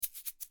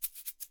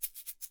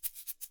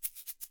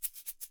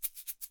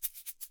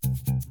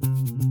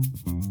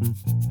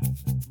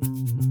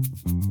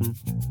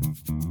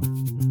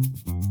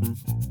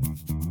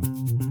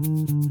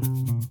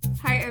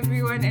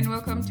everyone, and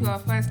welcome to our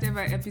first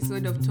ever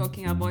episode of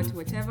Talking About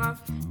Whatever.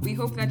 We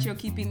hope that you're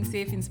keeping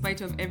safe in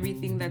spite of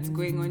everything that's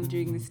going on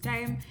during this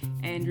time.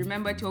 And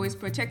remember to always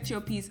protect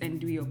your peace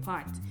and do your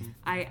part.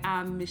 I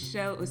am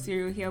Michelle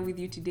Osirio here with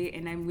you today,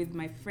 and I'm with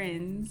my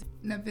friends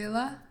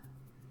Nabila.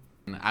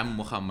 I'm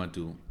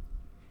Muhammadu.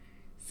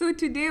 So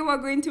today we're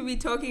going to be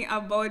talking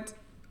about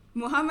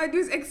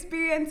Muhammadu's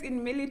experience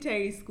in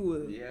military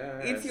school.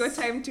 Yes. It's your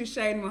time to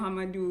shine,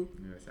 Muhammadu.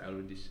 Yes, I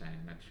already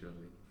shine,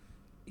 actually.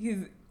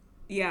 He's,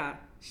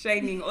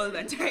 shining all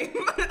the time.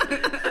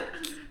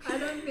 I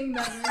don't think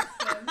that makes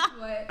sense,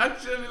 but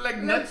Actually, let's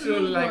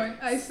natural, move on.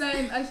 I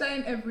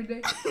shine every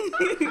day.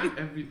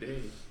 every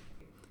day.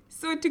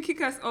 So to kick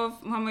us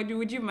off, Muhammadu,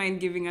 would you mind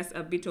giving us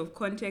a bit of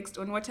context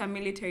on what a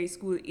military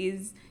school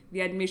is,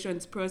 the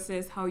admissions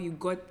process, how you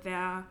got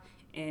there,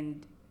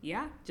 and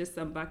just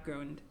some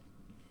background.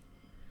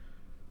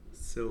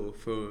 So,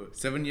 for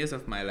 7 years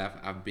of my life,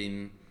 I've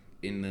been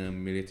in a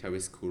military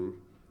school,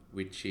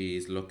 which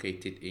is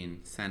located in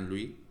Saint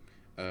Louis.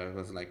 It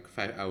was like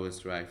 5 hours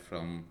drive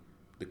from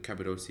the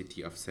capital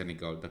city of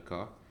Senegal,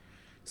 Dakar.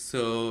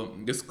 So,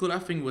 the school, I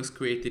think, was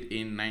created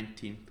in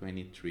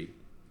 1923.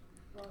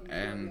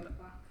 And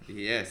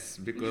yes,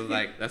 because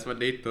that's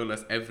what they told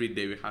us. Every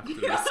day we have to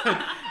listen.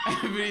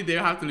 Every day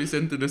we have to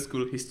listen to the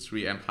school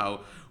history and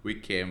how we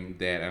came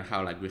there and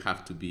how we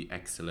have to be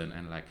excellent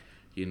and the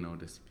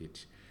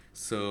speech.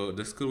 So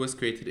the school was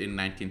created in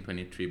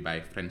 1923 by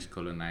French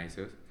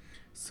colonizers.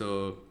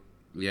 So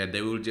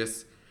they will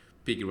just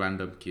pick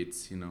random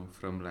kids,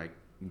 from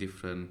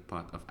different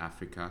part of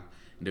Africa.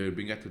 They will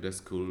bring it to the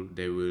school.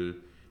 They will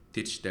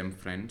teach them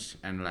French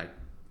and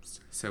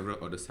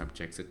several other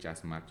subjects such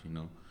as math,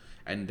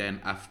 And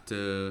then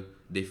after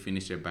they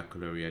finish their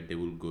baccalaureate, they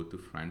will go to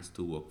France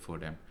to work for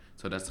them.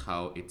 So that's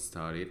how it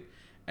started.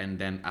 And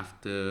then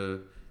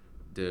after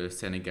the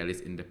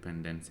Senegalese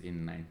independence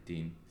in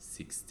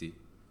 1960,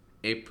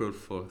 April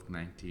 4th,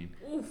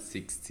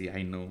 1960,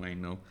 I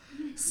know.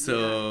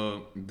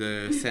 So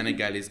the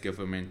Senegalese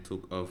government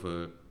took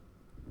over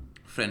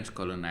French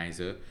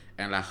colonizer,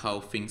 and how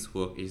things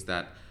work is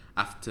that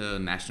after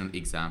national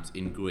exams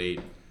in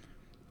grade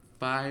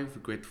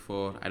 5, grade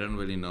 4, I don't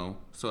really know.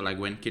 So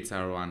when kids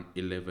are around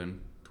 11,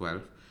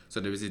 12,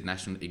 so there is this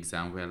national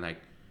exam where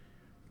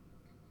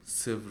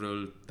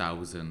several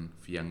thousand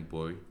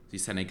the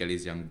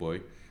Senegalese young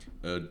boy,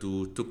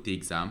 took the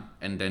exam,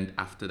 and then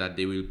after that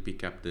they will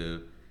pick up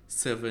the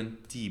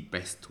 70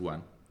 best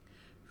one.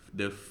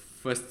 The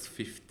first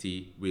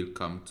 50 will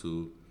come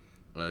to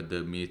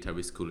the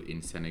military school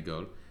in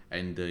Senegal,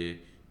 and the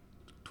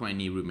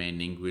 20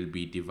 remaining will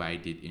be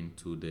divided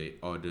into the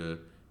other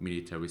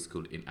military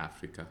school in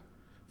Africa.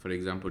 For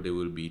example, there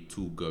will be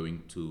 2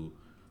 going to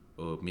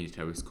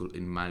military school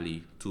in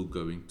Mali, 2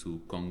 going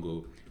to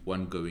Congo,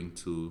 1 going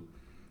to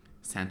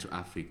Central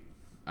Africa,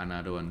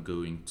 another one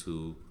going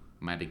to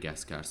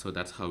Madagascar. So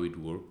that's how it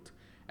worked.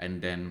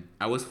 And then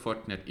I was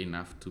fortunate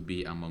enough to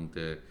be among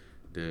the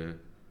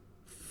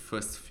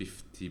first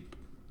 50.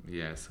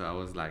 Yeah, so I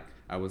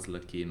was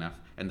lucky enough,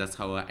 and that's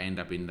how I end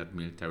up in that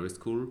military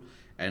school.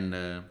 And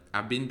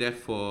I've been there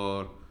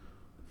for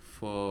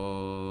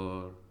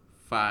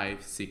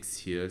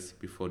 5-6 years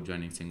before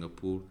joining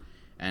Singapore.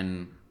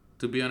 And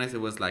to be honest, it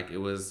was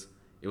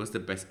the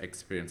best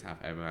experience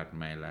I've ever had in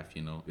my life.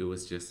 It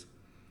was just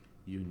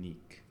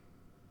unique.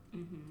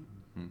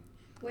 Mm-hmm.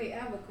 Wait, I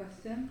have a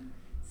question.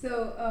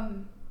 So,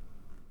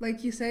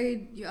 you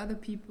said your other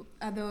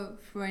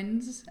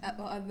friends,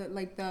 or other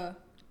the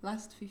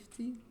last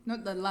 50,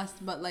 not the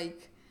last, but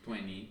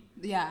 20.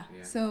 Yeah.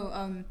 So,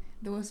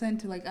 they were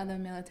sent to other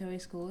military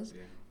schools.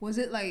 Yeah. Was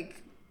it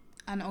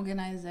an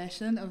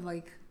organization of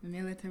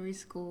military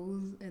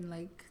schools in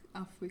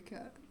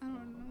Africa? I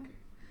don't know. Okay.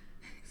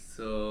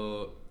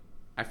 So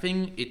I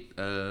think it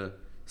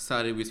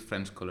started with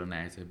French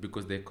colonizers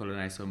because they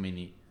colonized so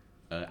many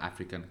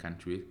African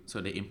countries.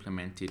 So they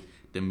implemented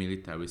the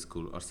military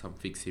school or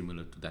something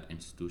similar to that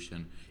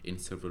institution in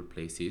several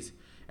places,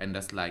 and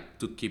that's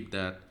to keep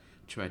that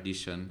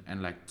tradition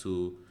and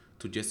to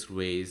just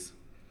raise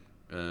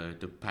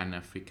the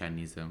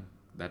Pan-Africanism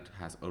that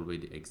has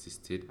already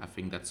existed. I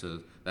think that's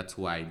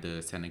why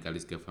the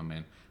Senegalese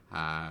government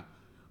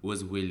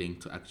was willing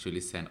to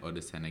actually send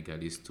other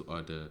Senegalese to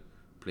other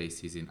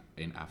places in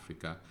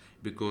Africa,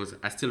 because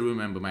I still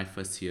remember my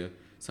first year,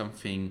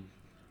 something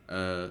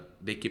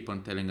they keep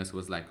on telling us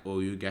was oh,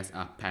 you guys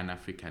are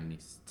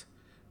Pan-Africanist,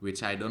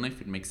 which I don't know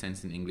if it makes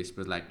sense in English,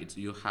 but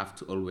you have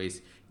to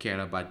always care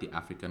about the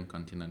African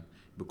continent,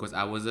 because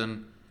there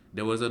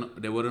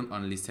weren't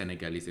only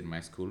Senegalese in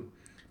my school,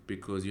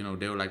 because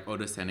there were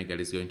other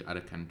Senegalese going to other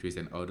countries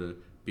and other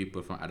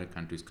people from other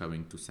countries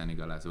coming to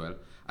Senegal as well.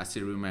 I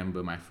still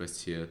remember my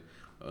first year,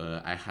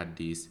 I had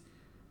this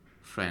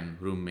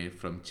roommate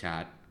from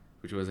Chad,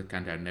 which was a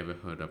country I never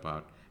heard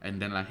about,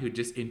 and then he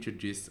just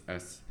introduced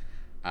us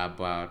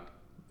about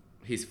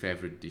his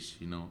favorite dish,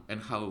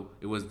 and how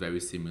it was very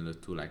similar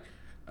to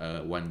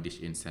one dish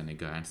in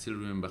Senegal. And I still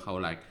remember how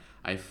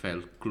I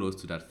felt close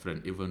to that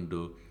friend, even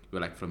though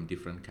we're from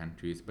different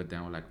countries, but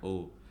then we're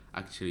oh,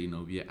 actually,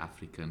 we are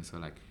African, so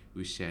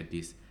we share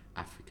this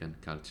African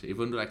culture.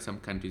 Even though like some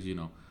countries,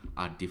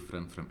 are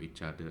different from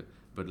each other,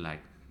 but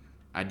like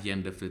at the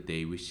end of the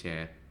day, we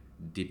share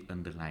deep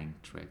underlying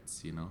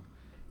threads.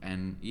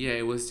 And yeah,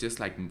 it was just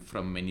like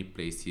from many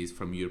places,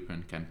 from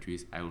European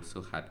countries. I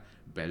also had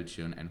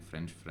Belgian and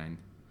French friends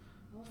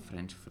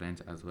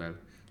as well.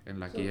 And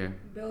like, So yeah,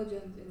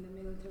 Belgians in the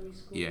military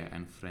school. yeah,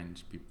 and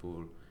French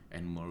people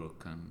and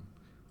Moroccan.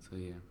 So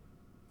yeah,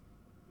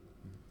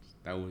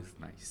 that was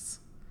nice.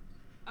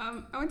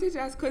 I wanted to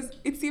ask, because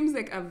it seems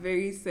like a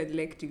very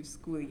selective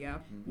school, yeah?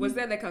 Was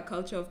there like a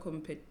culture of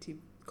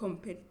competition?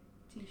 Competition.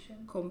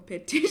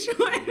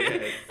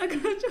 Yes. A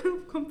culture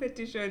of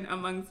competition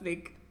amongst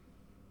like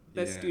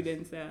the Yes.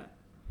 students there.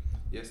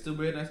 Yes, to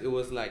be honest, it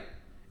was like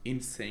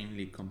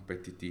insanely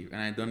competitive,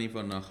 and I don't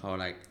even know how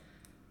like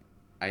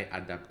I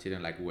adapted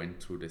and like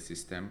went through the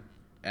system.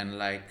 And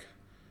like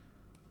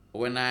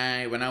when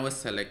I was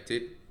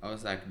selected, I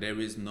was like, there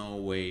is no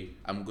way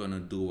I'm gonna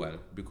do well,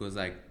 because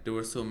like there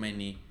were so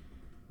many.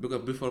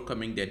 Because before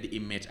coming there, the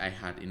image I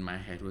had in my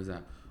head was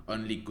that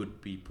only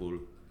good people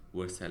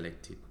were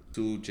selected.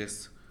 To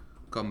just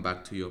come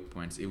back to your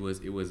points, it was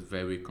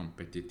very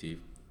competitive.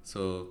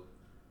 So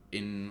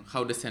in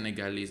how the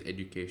Senegalese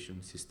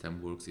education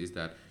system works is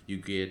that you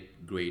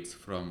get grades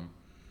from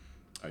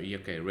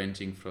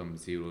ranging from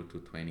 0 to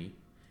 20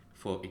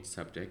 for each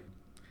subject.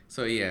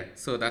 So yeah,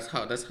 so that's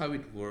how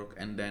it worked.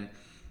 And then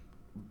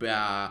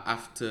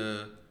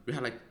after we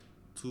had like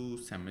 2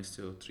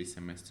 semester or 3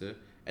 semester,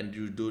 and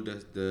you do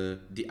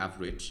the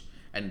average,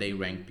 and they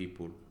rank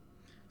people.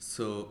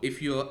 So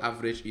if your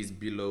average is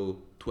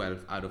below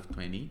 12 out of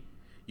 20,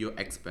 you're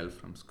expelled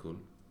from school.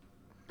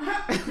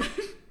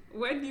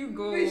 Where do you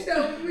go? We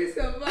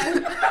survive.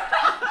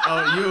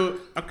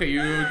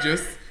 You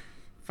just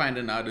find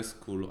another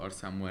school or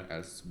somewhere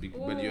else,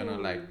 but you're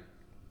not like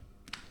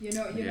You're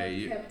not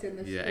kept in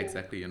the school. yeah,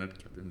 exactly, you're not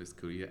kept in the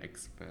school, you're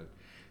expelled.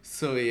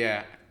 So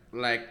yeah,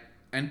 like,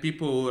 and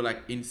people were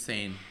like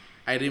insane.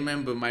 I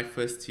remember my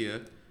first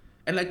year,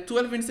 and like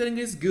 12 in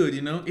Senegal is good,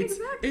 it's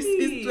Exactly.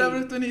 it's 12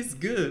 and 20 is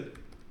good.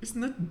 It's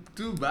not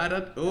too bad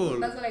at all.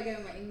 That's what I get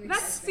in my English.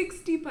 That's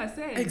accent.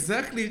 60%.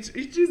 Exactly,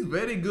 it is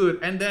very good.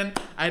 And then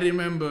I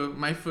remember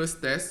my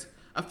first test.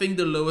 I think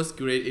the lowest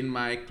grade in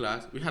my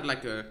class, we had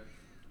like a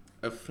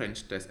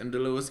French test, and the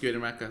lowest grade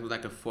in my class was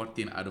like a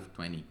 14 out of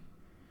 20.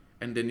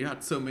 And then you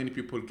had so many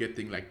people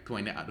getting like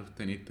 20 out of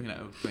 20, 20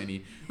 out of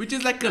 20, which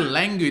is like a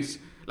language.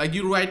 Like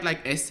you write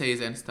like essays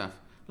and stuff.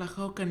 Like,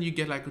 how can you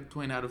get like a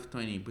 20 out of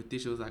 20? But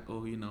teacher was like,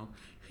 oh,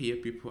 here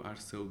people are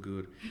so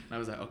good. And I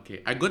was like,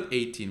 okay. I got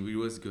 18, which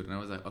was good. And I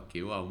was like,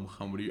 okay, wow,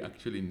 Muhammad, you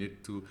actually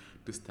need to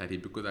study,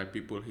 because like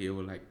people here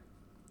were like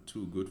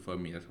too good for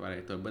me. That's what I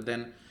thought. But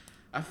then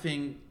I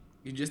think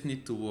you just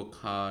need to work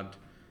hard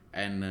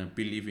and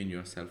believe in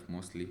yourself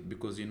mostly,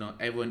 because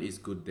everyone is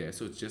good there.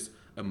 So it's just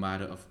a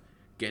matter of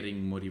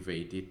getting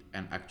motivated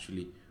and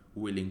actually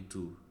willing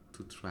to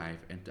thrive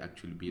and to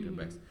actually be the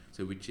best.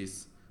 So which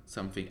is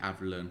something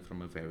I've learned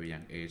from a very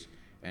young age.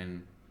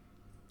 And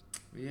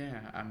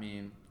yeah, I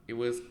mean, it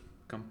was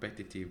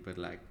competitive, but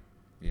like,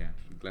 yeah,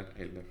 I'm glad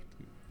I left.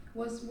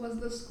 Was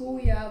the school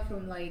year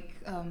from like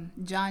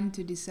Jan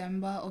to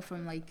December, or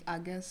from like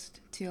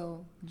August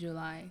till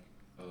July?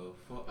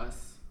 For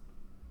us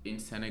in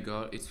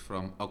Senegal, it's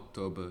from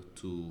October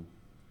to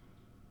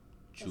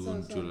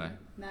June, July.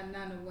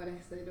 None of what I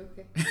said.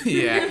 Okay.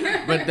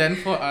 Yeah, but then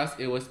for us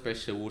it was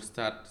special. We'll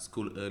start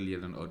school earlier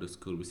than other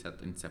school. We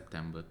start in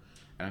September,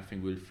 and I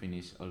think we'll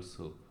finish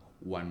also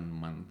 1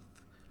 month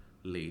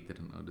later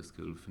than other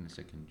school. We'll finish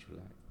like in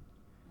July.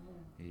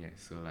 Yeah,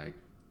 so like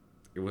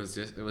it was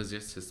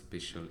just a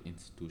special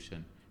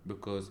institution,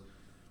 because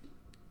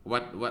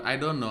what I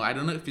don't know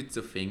if it's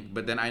a thing,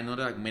 but then I know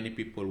that like many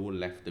people who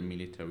left the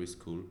military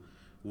school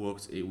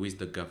works with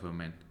the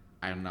government.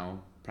 I am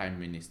now prime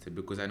minister,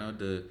 because I know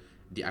the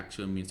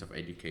actual Minister of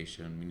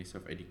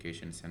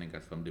Education in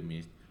Senegal from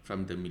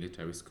the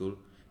military school,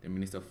 the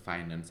Minister of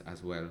Finance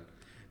as well,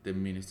 the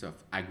Minister of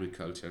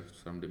Agriculture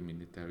from the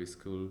military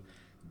school,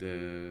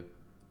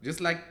 just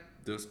like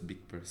those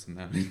big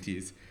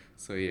personalities.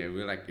 So yeah,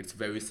 we're like, it's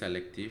very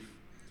selective.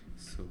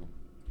 So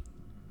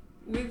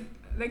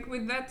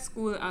with that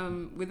school,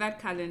 with that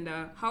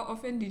calendar, how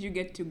often did you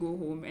get to go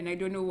home? And I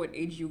don't know what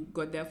age you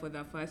got there for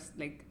the first,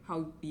 like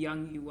how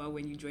young you were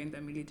when you joined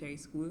the military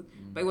school,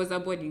 but it was a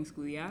boarding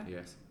school, yeah?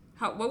 yes.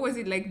 What was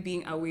it like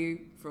being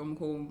away from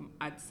home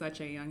at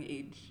such a young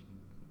age?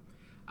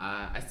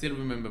 I still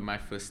remember my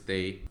first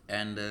day,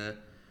 and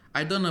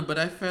I don't know, but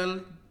I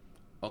felt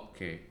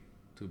okay,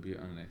 to be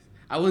honest.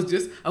 I was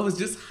just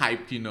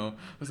hyped, I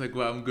was like,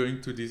 well, I'm going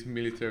to this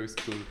military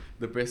school,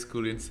 the best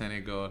school in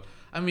Senegal.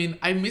 I mean,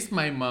 I missed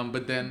my mom,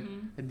 but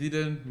then I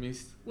didn't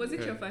miss. Was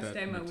it her your first that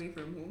time much. away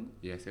from home?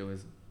 Yes, it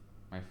was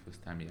my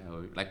first time, yeah,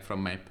 like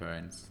from my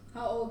parents.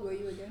 How old were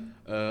you again?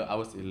 I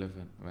was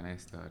 11 when I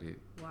started.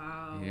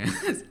 Wow.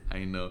 Yes,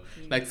 I know.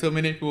 Like so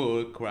many people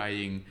were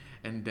crying,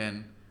 and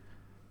then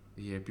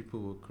people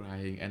were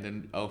crying, and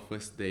then our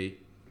first day,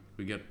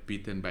 we got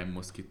bitten by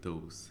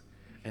mosquitoes,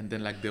 and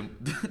then like the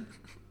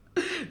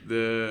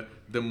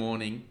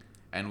morning,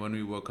 And when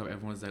we woke up,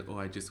 everyone's like, "Oh,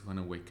 I just want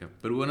to wake up,"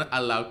 but we were not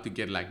allowed to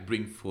get like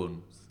bring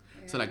phones,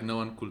 so like no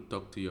one could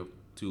talk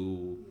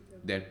to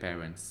their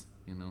parents,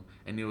 you know.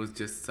 And it was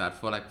just sad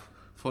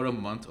for a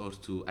month or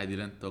two. I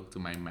didn't talk to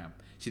my mom.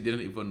 She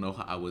didn't even know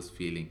how I was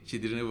feeling. She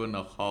didn't even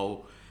know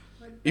how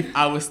if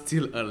I was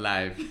still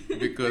alive,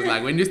 because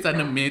like when you start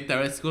in a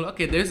military school,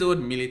 okay, there's the word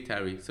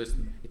military, so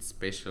it's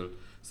special.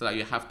 So like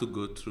you have to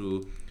go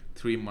through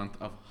 3 months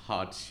of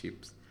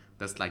hardships.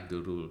 That's like the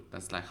rule.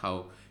 That's like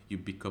how you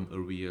become a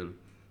real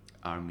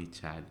army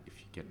child, if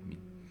you get me.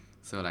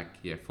 So like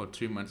yeah, for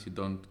 3 months you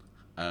don't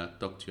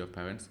talk to your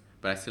parents.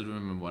 But I still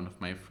remember one of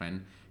my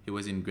friend. He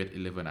was in grade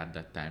 11 at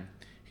that time.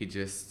 He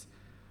just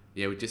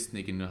we just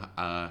sneak into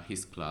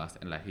his class,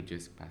 and like he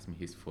just passed me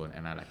his phone,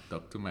 and I like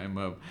talked to my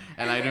mom.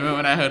 And I remember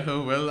when I heard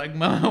her, well, like,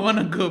 "Mom, I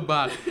wanna go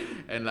back,"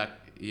 and like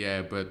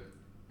yeah, but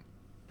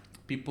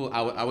people,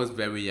 I was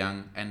very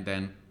young, and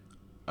then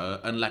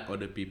unlike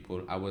other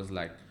people, I was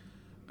like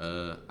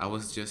I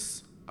would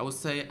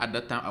say at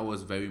that time I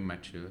was very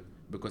mature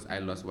because I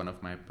lost one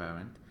of my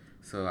parents.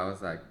 So I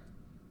was like,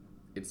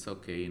 it's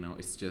okay, you know,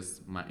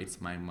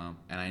 it's my mom,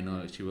 and I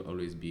know she will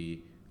always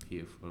be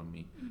here for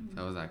me.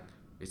 So I was like,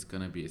 it's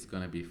gonna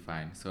be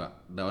fine. So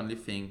the only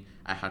thing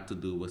I had to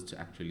do was to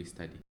actually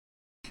study.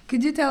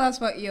 Could you tell us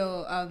what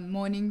your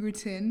morning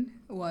routine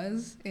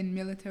was in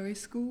military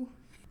school?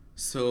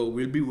 So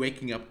we'll be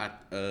waking up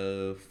at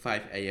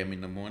 5 a.m.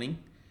 in the morning,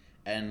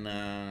 and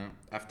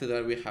after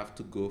that we have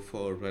to go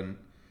for a run,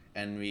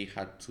 and we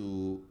had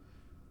to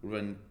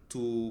run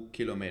 2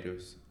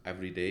 kilometers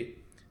every day.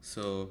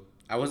 So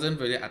I wasn't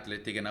very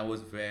athletic, and I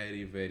was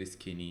very very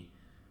skinny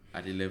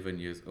at 11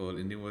 years old,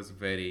 and it was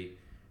very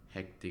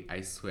hectic.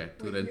 I swear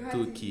to Wait, run you had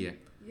 2 km.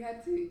 You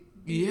had to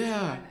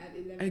Yeah,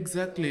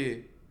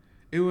 exactly.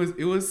 It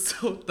was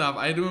so tough.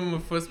 I remember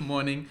first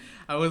morning,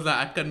 I was like,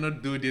 I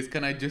cannot do this.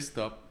 Can I just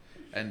stop?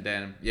 And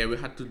then yeah, we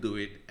had to do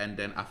it. And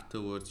then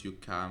afterwards, you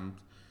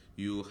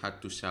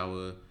had to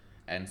shower,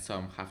 and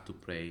some have to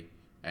pray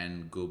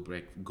and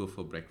go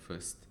for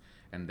breakfast.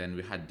 And then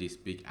we had this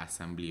big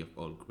assembly of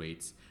all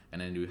grades.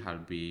 And then we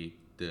had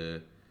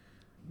the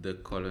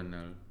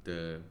colonel,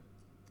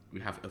 we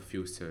have a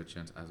few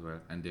surgeons as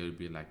well, and they'll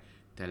be like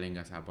telling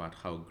us about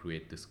how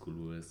great the school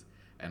was,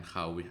 and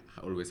how we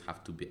always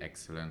have to be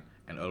excellent,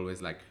 and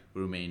always like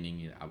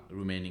reminding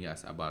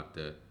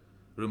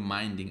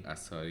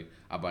us, sorry,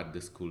 about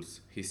the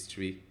school's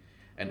history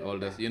and all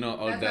this, you know,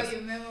 all That's this how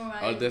you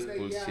memorize. all this but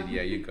bullshit.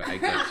 yeah. I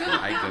got you.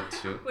 I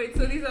got you. Wait,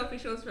 so these are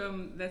officials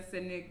from the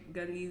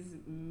Senegalese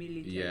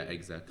military? Yeah,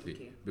 exactly.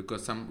 Okay.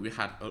 Because we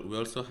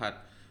also had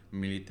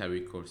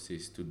military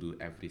courses to do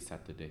every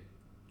Saturday.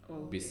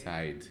 Oh,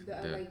 Beside The,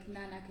 the like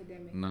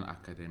non-academic.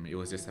 non-academic, it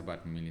was just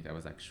about military. I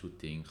was like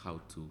shooting,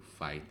 how to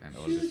fight, and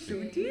all this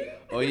thing. Shooting?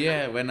 Oh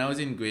yeah, when I was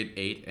in grade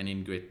 8 and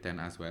in grade 10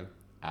 as well,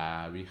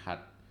 we had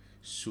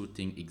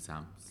shooting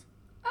exams.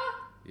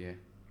 Yeah,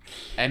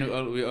 and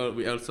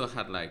we also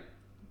had like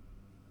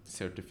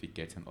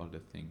certificates and all the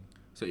thing.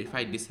 So if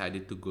I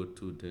decided to go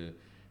to the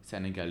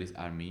Senegalese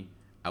army,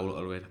 I will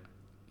always,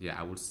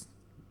 I would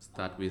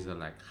start with a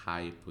like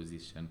high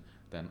position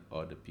than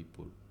other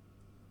people.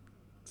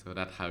 So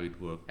that's how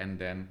it worked. And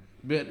then,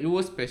 but it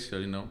was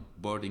special, you know,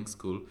 boarding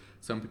school.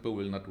 Some people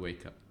will not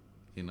wake up,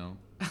 you know.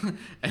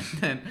 And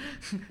then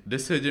the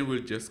surgeon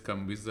will just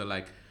come with the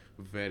like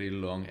very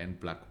long and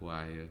black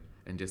wire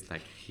and just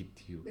like hit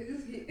you.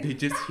 They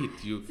just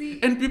hit you. See-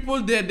 And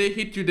people there, they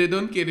hit you. They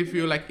don't care if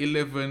you're like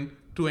 11,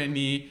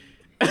 20.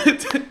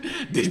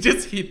 They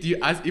just hit you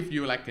as if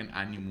you're like an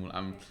animal.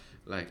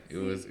 Like, it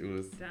was.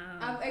 Damn.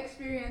 I've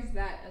experienced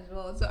that as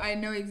well, so I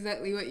know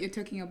exactly what you're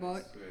talking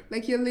about. swear.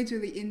 Like you're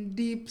literally in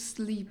deep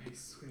sleep, I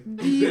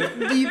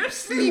swear. deep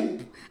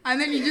sleep,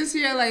 and then you just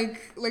hear like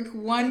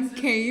one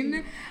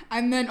cane,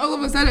 and then all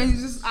of a sudden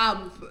you're just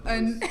up,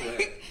 and swear.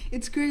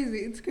 it's crazy.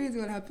 It's crazy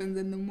what happens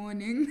in the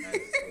morning. I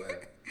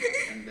swear.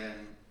 And then,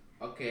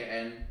 okay,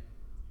 and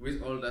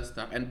with all that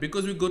stuff, and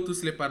because we go to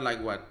sleep at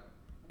like what,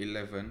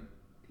 11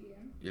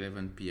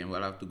 p.m.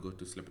 We'll have to go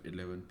to sleep at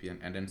 11 p.m.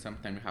 And then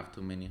sometimes you have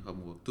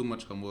too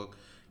much homework.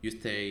 You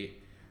stay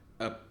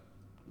up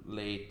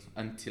late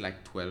until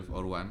like 12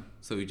 or 1.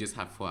 So you just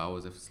have 4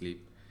 hours of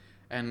sleep.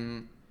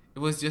 And it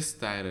was just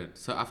tired.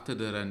 So after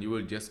the run, you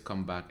will just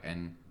come back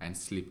and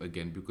sleep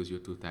again because you're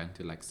too tired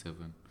till like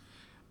 7.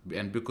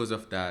 And because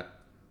of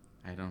that,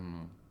 I don't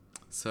know.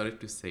 Sorry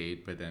to say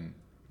it,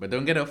 but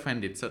don't get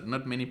offended. So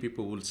not many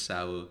people will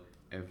shower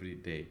every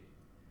day.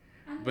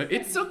 But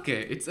it's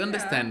okay. It's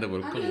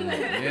understandable. Come on.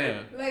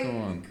 Yeah. Come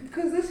on.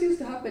 Because this used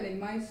to happen in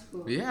my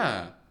school.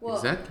 Yeah. Well,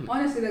 Exactly.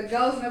 honestly, the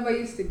girls never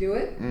used to do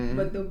it, Mhm.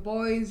 but the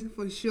boys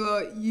for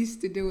sure used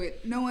to do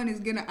it. No one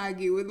is gonna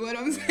argue with what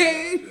I'm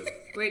saying.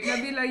 Wait,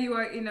 Nabila, you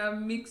are in a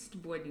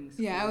mixed boarding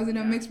school. Yeah, I was in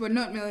a mixed, but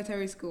not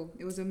military school.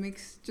 It was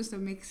just a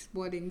mixed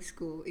boarding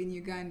school in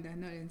Uganda,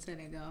 not in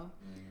Senegal.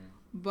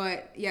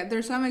 But yeah,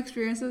 there's some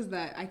experiences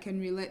that I can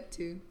relate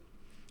to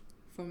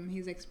from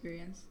his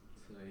experience.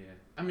 So yeah.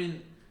 I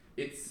mean,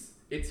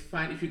 it's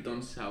fine if you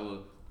don't shower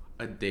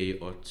a day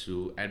or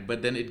two,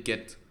 but then it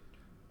get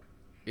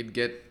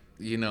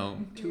you know,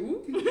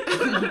 Two?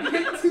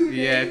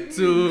 yeah,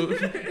 too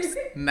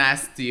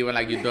nasty, or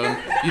like you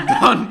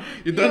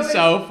don't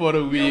shower for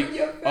a week,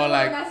 or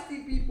like nasty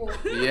people.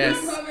 yes,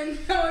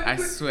 I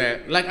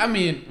swear. Like I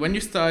mean, when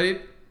you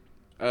started,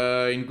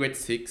 in grade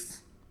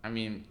 6, I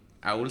mean,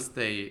 I will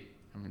stay.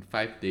 I mean,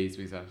 5 days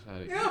without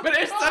showering, but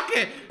it's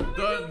okay.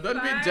 Don't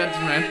be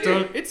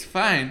judgmental. It's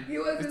fine. He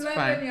was It's 11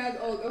 fine. years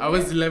old. Okay? I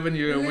was 11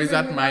 years old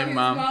without my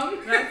mom.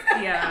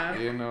 Yeah.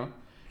 You know,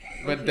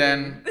 but Okay.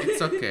 then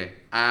it's okay.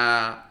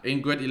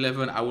 In grade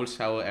 11, I will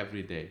shower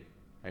every day.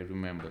 I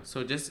remember. So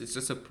it's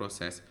just a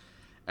process,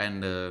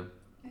 and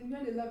In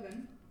grade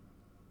 11?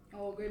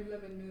 Oh, grade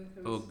 11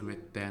 military oh, school.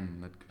 grade 10,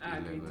 not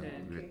grade Grade 11.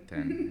 10. Grade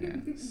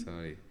 10. Yeah,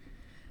 sorry.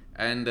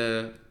 And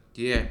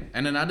yeah,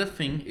 and another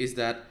thing is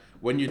that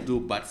when you do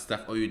bad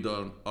stuff or you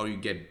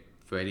get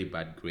very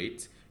bad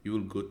grades, you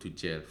will go to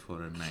jail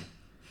for a night,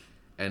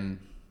 and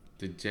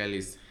the jail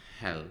is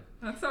hell.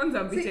 That sounds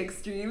a bit See-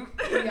 extreme.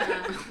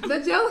 Yeah. The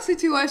jail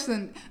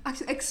situation,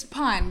 actually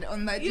expand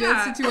on that jail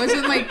Yeah.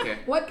 situation. Like, Okay.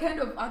 what kind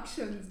of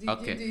actions did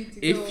Okay, you do to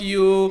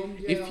go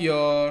if in jail?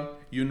 your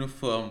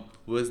uniform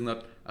was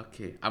not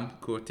okay, I'm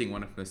quoting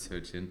one of the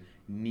surgeon,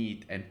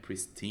 neat and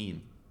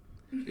pristine.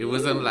 It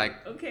wasn't like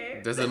Okay.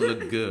 doesn't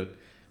look good,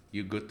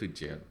 you go to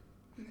jail.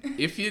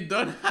 If you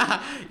don't,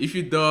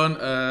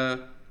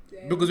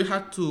 because you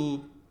had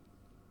to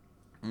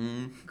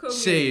Comb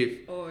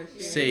shave, Oh,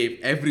 shit. shave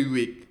every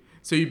week,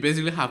 so you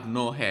basically have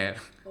no hair.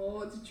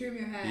 Oh, to trim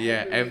your hair.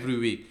 Yeah, every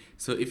week.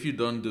 So if you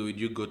don't do it,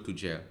 you go to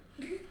jail.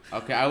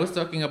 Okay, I was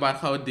talking about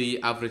how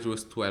the average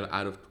was 12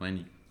 out of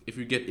 20. If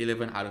you get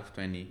 11 out of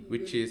 20,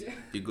 which go to is jail.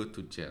 you go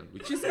to jail,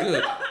 which is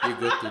good. You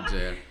go to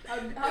jail.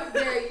 How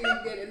dare you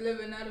get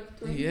 11 out of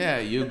 20? Yeah,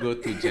 you go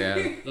to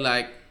jail.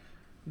 Like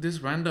this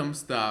random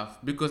stuff,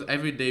 because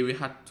every day we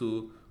had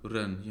to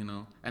run, you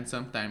know, and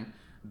sometimes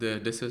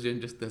the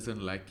surgeon just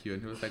doesn't like you,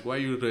 and he was like, "Why are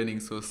you running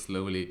so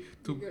slowly?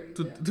 You're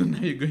going To now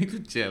you're going to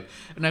jail."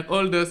 And like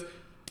all those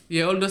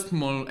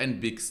small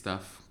and big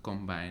stuff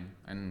combined,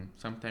 and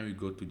sometimes you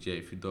go to jail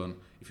if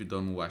you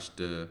don't wash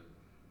the.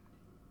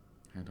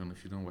 I don't know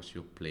if you don't wash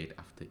your plate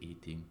after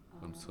eating.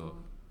 Also.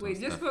 Wait,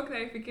 some just stuff. for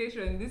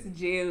clarification, this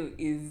jail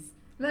is.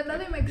 Let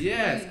him explain.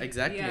 Yes,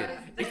 exactly.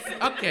 Yeah. It's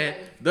okay.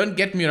 Don't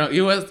get me wrong.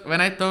 It was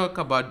when I talk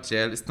about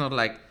jail, it's not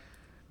like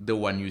the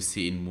one you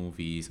see in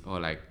movies or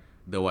like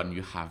the one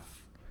you have.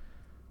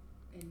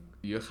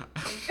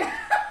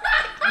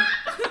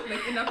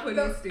 Like in a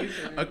police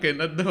station. Okay,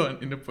 not the one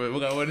in the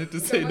point. I wanted to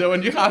say the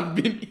one you have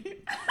been in.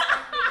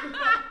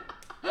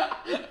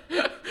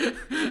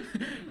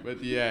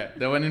 But yeah,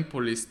 the one in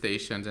police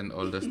stations and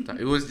all the stuff.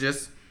 It was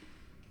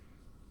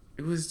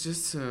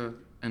just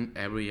an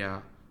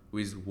area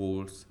with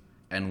walls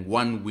and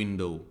one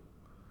window.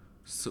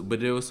 So, but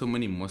there were so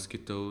many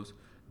mosquitoes.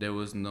 There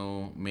was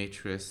no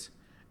mattress.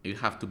 You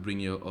have to bring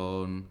your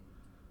own.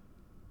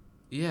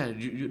 Yeah,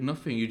 you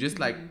nothing. You just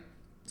like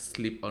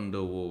sleep on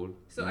the wall.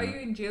 So you are know. you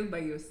in jail by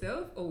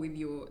yourself or with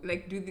your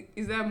like?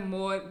 Is there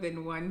more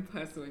than one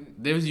person?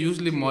 There's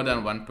usually more jail?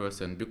 than one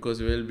person because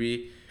there will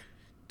be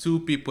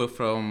 2 people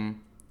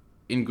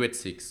in grade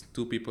 6,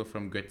 2 people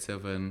from grade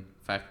 7,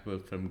 5 people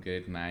from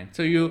grade 9.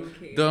 So you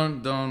Okay.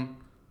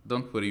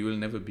 don't worry, you will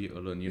never be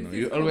alone. You know, This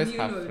you is always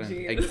have communal friends.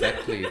 jail.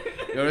 Exactly.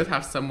 You always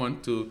have someone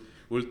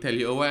will tell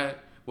you, oh,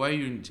 why are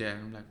you in jail?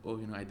 I'm like, oh,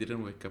 I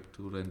didn't wake up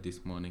to run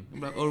this morning.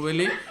 I'm like, oh,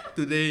 really?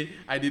 Today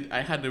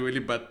I had a really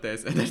bad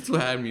test, and that's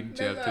why I'm in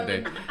jail That's why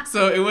today.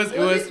 So it Was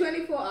was it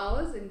 24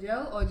 hours in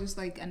jail or just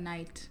like a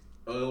night?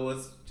 Oh, it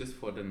was just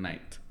for the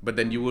night. But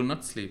then you will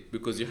not sleep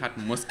because you had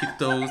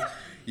mosquitoes.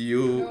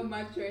 No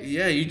mattress.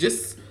 Yeah, you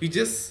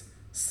just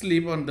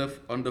sleep on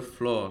the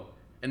floor,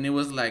 and it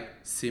was like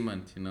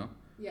cement, you know.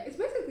 Yeah, it's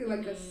basically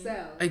like a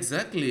cell.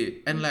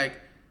 Exactly, and like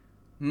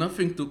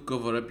nothing to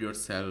cover up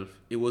yourself.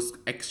 It was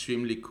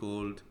extremely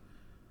cold.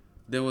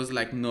 There was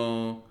like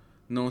no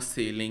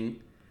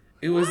ceiling.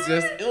 It was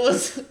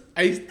just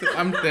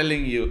I'm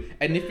telling you.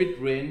 And if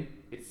it rained,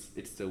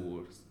 it's the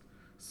worst.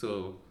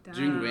 So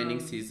during raining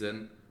Damn.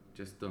 season,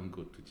 just don't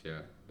go to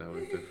jail. That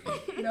was the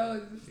thing.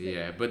 No,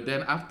 Yeah, but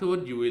then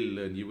afterward you will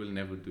learn. You will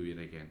never do it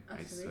again. I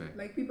actually, swear.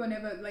 like people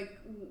never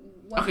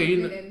once Okay, you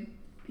you get in,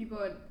 people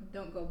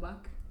don't go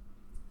back.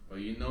 Or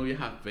you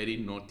have very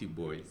naughty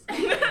boys.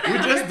 You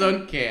just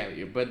don't care.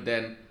 But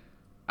then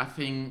I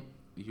think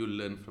you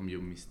learn from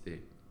your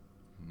mistake.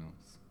 You know.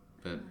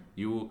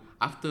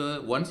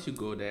 But once you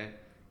go there,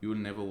 you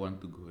will never want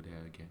to go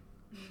there again.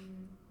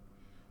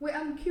 Wait,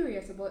 I'm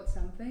curious about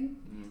something.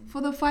 Mm.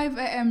 For the 5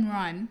 a.m.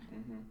 run,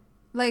 Mm-hmm.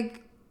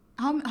 like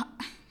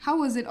how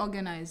was it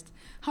organized?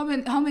 How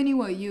many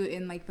were you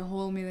in like the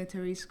whole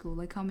military school?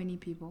 Like how many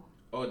people?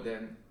 Or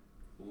then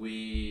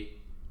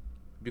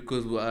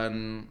because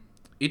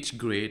each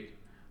grade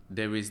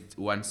there is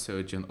one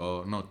surgeon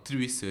or no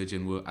 3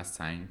 surgeons were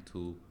assigned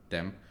to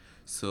them.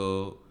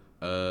 So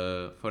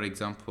for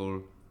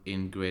example,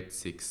 in grade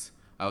 6,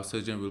 our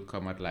surgeon will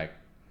come at like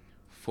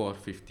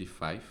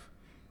 4:55.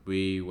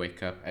 We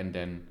wake up and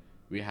then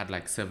we had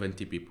like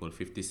 70 people,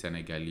 50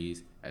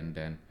 Senegalese and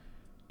then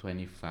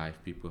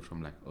 25 people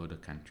from like other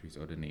countries,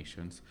 other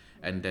nations,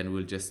 and then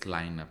we'll just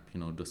line up,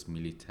 those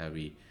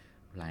military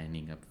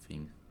lining up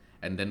things,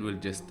 and then we'll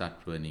just start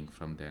running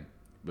from then.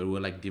 But we're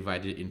like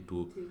divided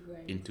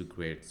into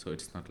grades, so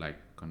it's not like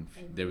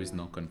there is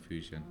no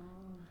confusion,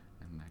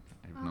 and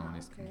like no one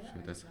is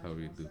confused. That's how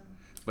we do.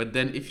 But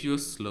then if you're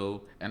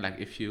slow and like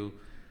if you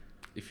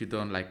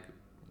don't like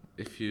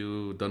if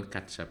you don't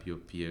catch up your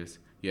peers,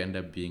 you end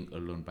up being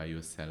alone by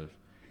yourself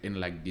in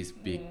like this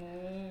big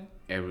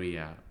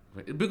area.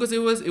 Because it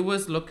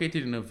was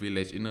located in a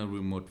village, in a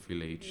remote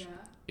village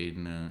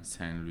in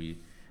Saint Louis,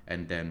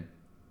 and then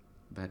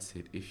that's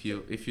it. If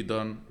you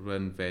don't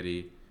run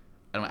very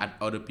at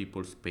other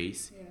people's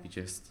pace, you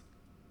just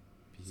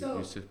So, you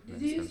just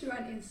did you used to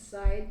run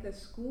inside the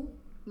school?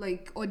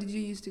 Like, or did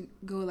you used to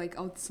go like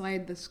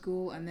outside the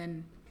school and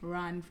then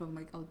run from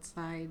like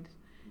outside,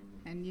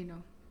 and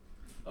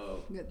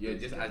yeah,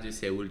 just as you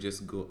say, we'll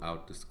just go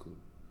out to school.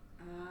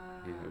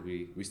 Ah. Yeah,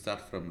 we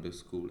start from the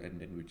school and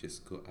then we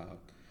just go out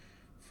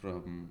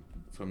from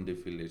the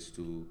village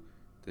to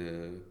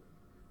the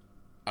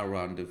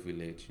around the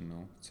village,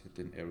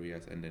 certain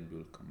areas, and then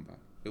we'll come back.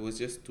 It was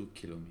just 2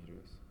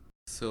 kilometers.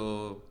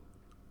 So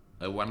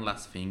one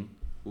last thing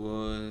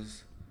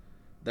was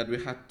that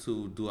we had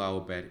to do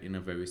our bed in a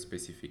very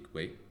specific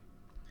way.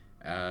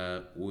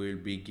 We'll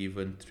be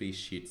given 3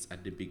 sheets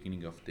at the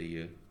beginning of the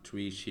year,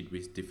 3 sheets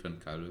with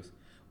different colors.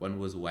 One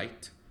was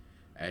white,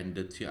 and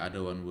the 2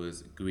 other one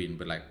was green,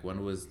 but like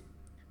one was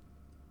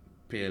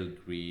pale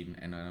green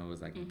and one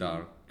was like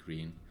dark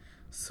green.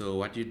 So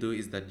what you do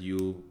is that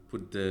you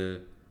put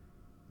the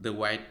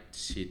white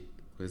sheet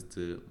was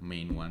the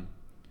main one,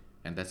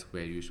 and that's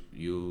where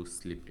you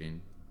sleep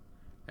in,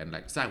 and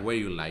like it's like where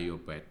you lie your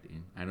bed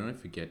in. I don't know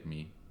if you get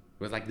me.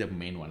 It was like the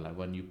main one, like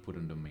one you put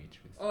on the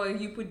mattress. Or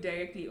you put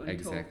directly on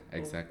top.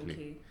 Exactly.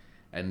 Okay.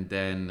 And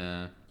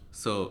then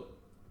so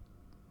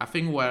I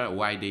think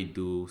why they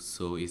do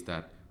so is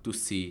that to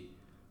see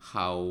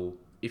how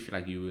if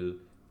like you will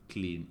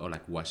clean or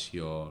like wash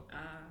your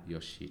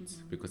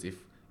sheets, because if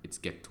it's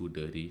get too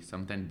dirty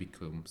sometimes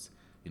becomes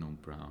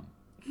brown.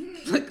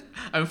 Like,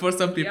 I mean, for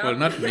some people,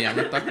 not me, I'm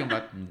not talking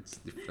about me, it's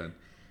different.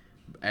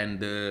 And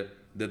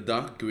the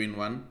dark green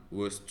one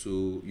was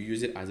to you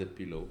use it as a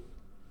pillow,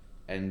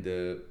 and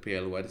the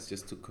pale one is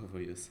just to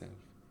cover yourself.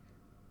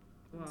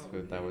 Wow.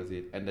 So that was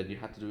it. And then you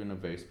had to do it in a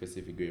very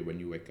specific way. When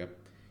you wake up,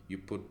 you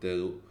put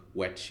the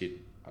wet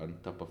sheet on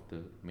top of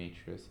the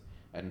mattress,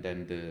 and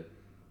then the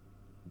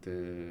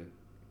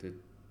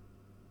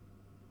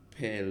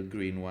pale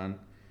green one,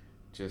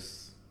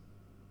 just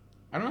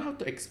I don't know how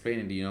to explain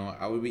it.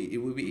 It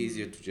would be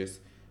easier to just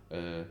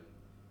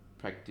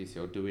practice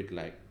or do it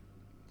like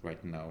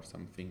right now or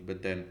something.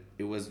 But then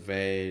it was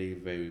very,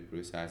 very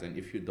precise, and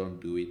if you don't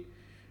do it,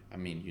 I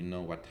mean, you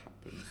know what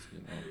happens.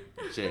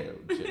 Jail.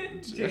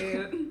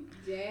 Jail.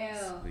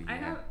 So, I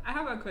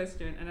have a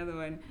question, another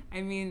one.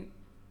 I mean,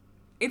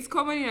 it's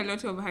common in a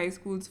lot of high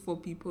schools for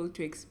people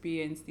to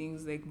experience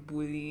things like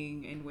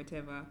bullying and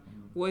whatever.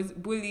 Was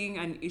bullying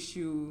an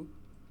issue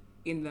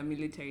in the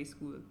military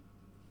school?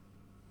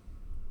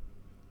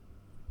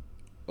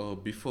 Oh,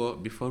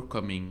 before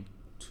coming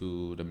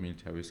to the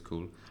military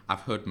school,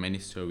 I've heard many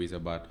stories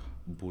about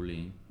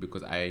bullying,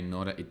 because I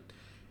know that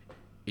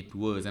it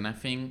was, and I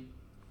think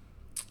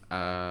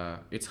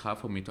it's hard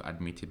for me to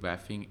admit it, but I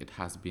think it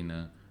has been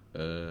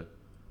a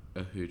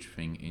huge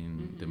thing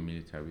in the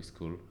military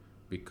school,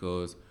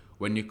 because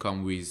when you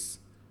come with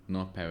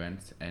no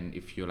parents, and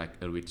if you're like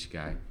a rich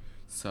guy,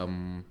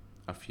 some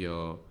of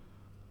your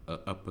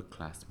upper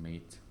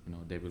classmates,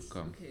 they will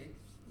come. Okay,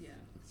 yeah.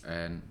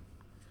 And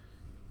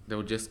they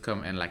will just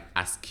come and like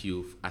ask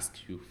you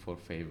for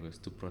favors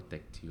to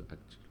protect you,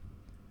 actually.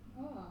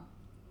 Oh.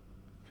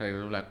 Like,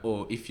 they're like,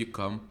 oh, if you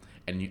come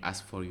and you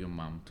ask for your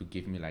mom to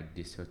give me like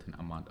this certain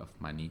amount of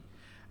money,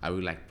 I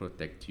will like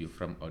protect you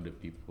from other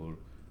people.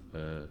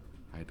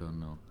 I don't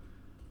know.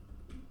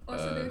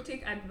 Also, they'll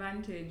take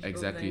advantage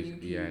Exactly. of the new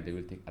kid. Yeah, they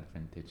will take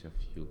advantage of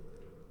you.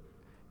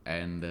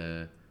 And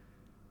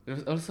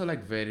there's also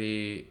like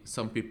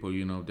some people,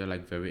 they're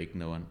like very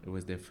ignorant. It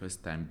was their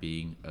first time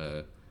being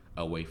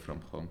away from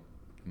home,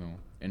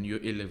 and you're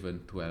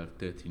 11, 12,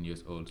 13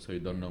 years old, so you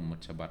don't know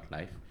much about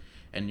life,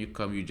 and you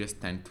just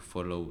tend to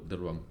follow the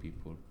wrong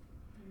people.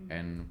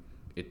 And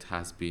it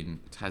has been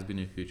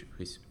a huge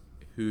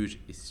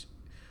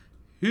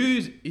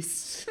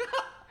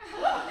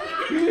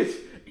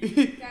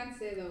Can't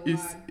say the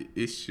word.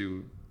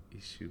 issue.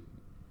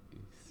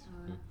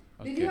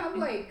 Did you have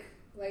like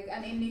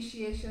an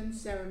initiation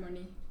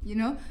ceremony?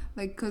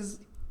 Like, cause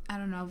I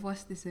don't know, I've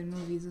watched this in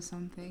movies or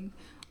something,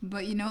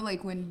 but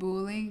like when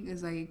bowling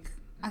is like,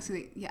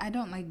 actually, yeah, I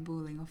don't like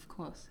bowling, of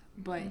course,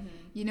 but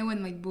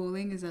when like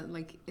bowling is at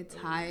like its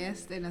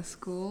highest in a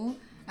school,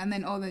 and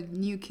then all the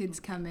new kids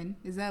come in,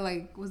 was there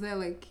like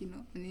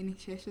an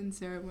initiation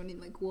ceremony,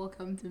 like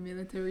welcome to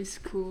military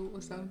school or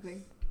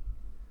something?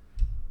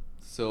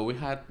 So we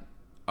had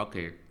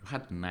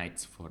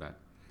nights for that,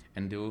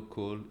 and they were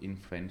called in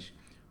French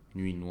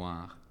nuit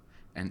noire,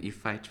 and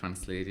if I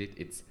translate it,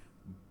 it's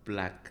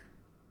black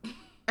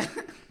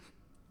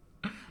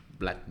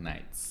black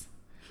nights.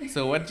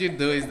 So what you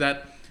do is that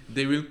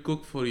they will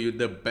cook for you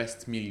the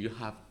best meal you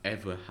have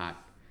ever had.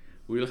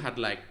 We'll have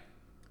like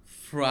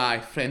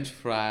French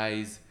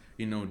fries,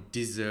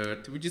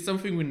 dessert, which is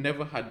something we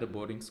never had at the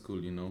boarding school,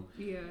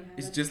 Yeah.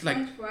 It's just like,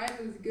 French fries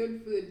is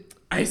good food.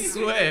 I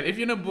swear, if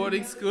you're in a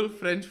boarding school,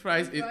 French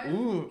fries, French fries is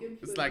good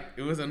it's food. like,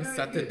 it was on Very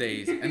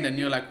Saturdays, and then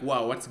you're like,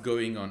 wow, what's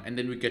going on? And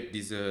then we get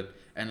dessert,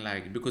 and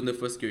like, because the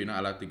first year you're not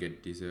allowed to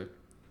get dessert,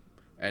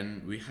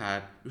 and we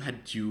had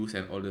juice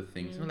and all the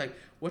things. We're like,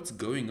 what's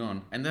going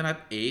on? And then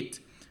at 8,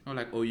 I'm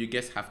like, oh, you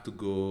guys have to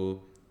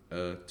go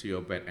to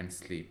your bed and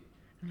sleep.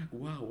 I'm like,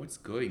 wow, what's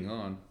going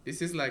on?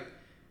 This is like,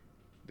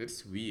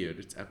 that's weird,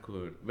 it's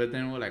awkward. But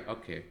then we're like,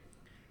 okay,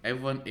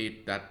 everyone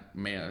ate that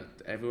meal,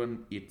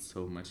 everyone eats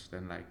so much,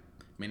 then like,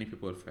 many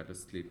people fell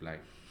asleep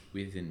like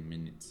within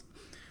minutes.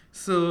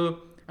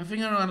 So I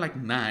think around like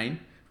 9,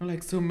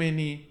 like so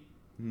many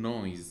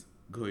noise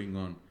going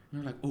on. And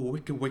I'm like, oh,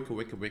 wake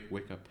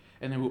up.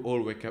 And then we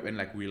all wake up and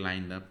like we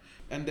line up.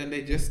 And then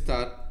they just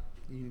start,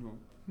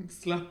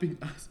 slapping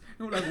us.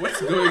 And we're like,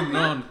 what's going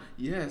on?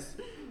 Yes.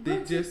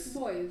 They just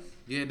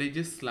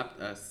slapped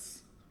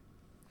us.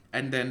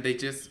 And then they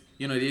just,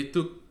 they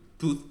took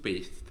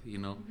toothpaste,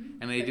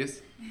 and they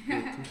just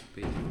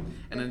toothpaste.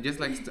 And then just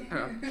like,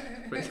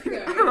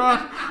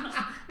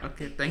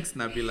 okay, thanks,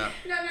 Nabila.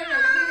 No. The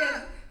thing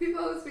is,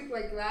 people who speak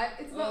like that,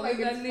 it's not like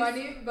it's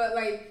funny, but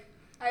like,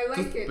 I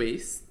like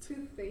Toothpaste. it.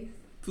 Toothpaste.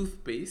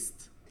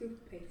 Toothpaste.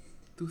 Toothpaste.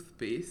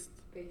 Toothpaste.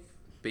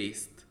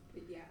 Paste.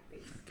 Yeah,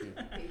 paste. Okay.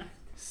 Paste.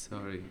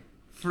 Sorry.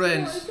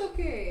 French. No, it's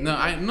okay.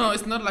 No,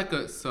 it's not like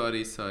a sorry.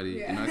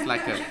 Yeah. It's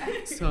like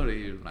a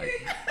sorry, like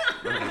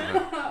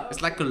whatever.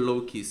 It's like a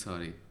low key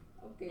sorry.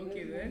 Okay,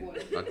 Okay, let's then. move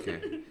on.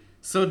 Okay.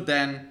 So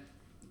then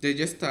they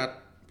just start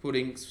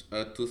putting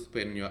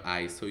toothpaste in your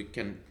eyes so you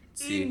can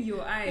see. In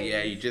your eyes.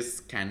 Yeah, you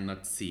just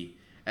cannot see.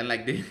 And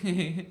like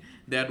they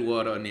had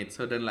water on it.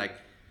 So then like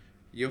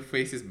your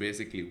face is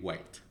basically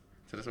white.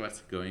 So that's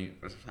what's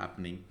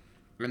happening.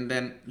 And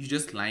then you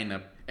just line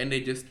up and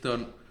they just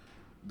turn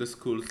the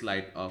school's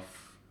light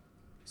off.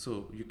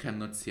 So you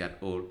cannot see at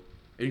all.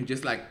 And you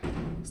just like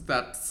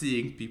start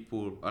seeing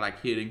people or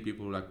like hearing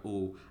people like,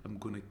 oh, I'm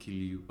gonna kill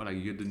you, or like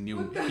you're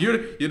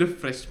the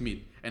fresh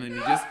meat. And then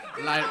you just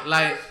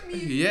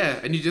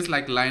and you just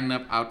like line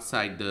up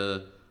outside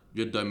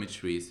your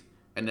dormitories.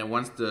 And then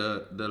once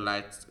the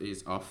light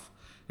is off,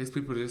 these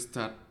people just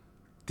start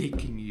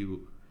taking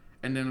you.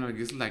 And then like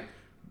it's like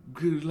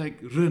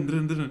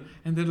run,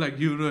 and then like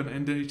you run,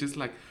 and then you just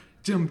like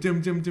jump,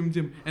 and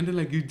then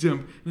like you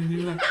jump, and then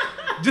you like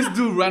just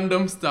do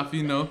random stuff,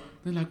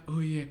 They're like, oh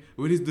yeah,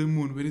 where is the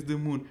moon?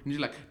 And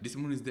you're like, this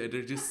moon is there.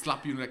 They just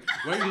slap you like,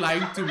 why are you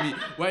lying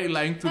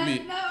to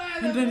me?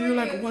 And then you're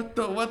like, what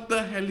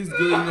the hell is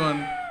going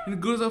on? And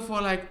it goes on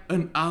for like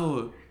an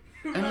hour,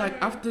 and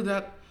like after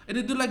that, and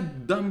they do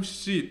like dumb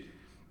shit.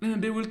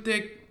 And they will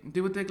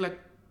take like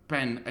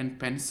pen and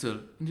pencil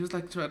and just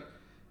like try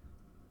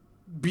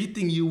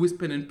beating you with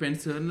pen and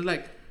pencil, and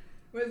like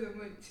Where's the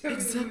moon?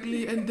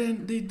 exactly. And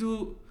then they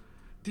do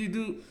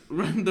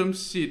random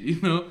shit,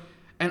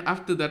 And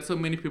after that, so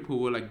many people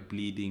were like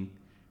bleeding,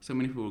 so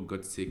many people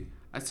got sick.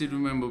 I still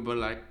remember, but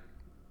like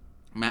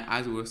my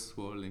eyes were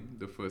swollen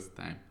the first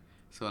time.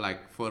 So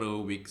like for a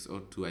week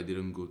or 2, I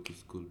didn't go to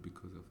school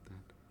because of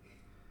that.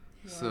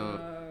 Wow. So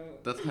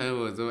that's how it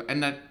was.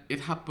 And that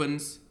it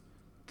happens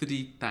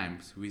 3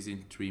 times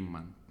within 3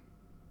 months.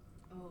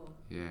 Oh.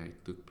 Yeah,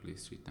 it took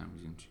place 3 times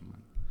within 3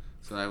 months.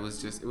 So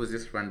it was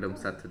just random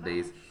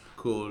Saturdays,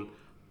 cold,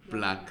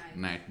 black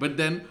night. But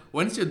then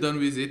once you're done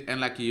with it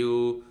and like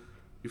you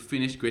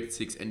finish grade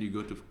 6 and you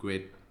go to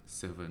grade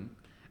 7,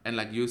 and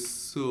like you're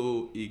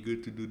so eager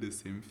to do the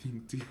same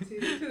thing to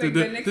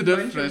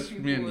the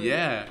freshmen.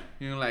 Yeah,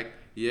 like,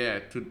 yeah,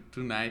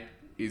 tonight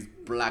is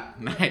black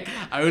night.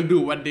 I will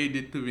do what they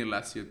did to me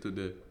last year to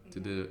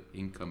the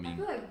incoming. I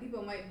feel like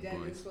people might judge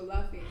boys. us for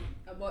laughing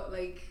about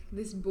like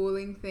This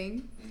bowling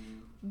thing,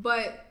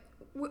 but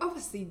we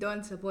obviously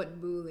don't support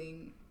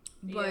bullying.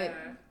 But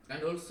Yeah.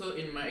 And also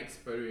in my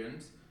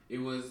experience, it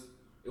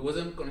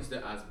wasn't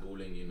considered as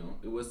bullying,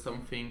 It was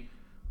something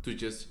to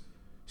just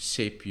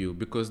shape you,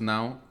 because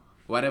now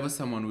whatever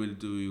someone will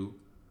do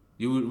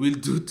will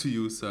do to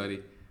you,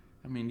 sorry.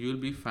 I mean, you'll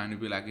be fine. You'll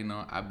be like,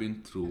 I've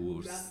been through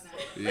worse.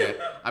 Black night. Yeah,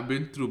 I've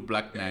been through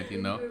black night,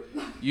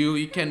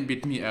 You can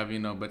beat me up,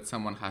 but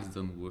someone has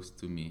done worse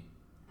to me,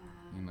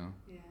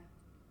 Yeah.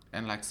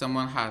 And like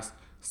someone has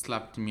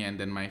slapped me and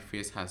then my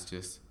face has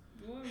just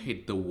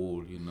hit the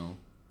wall,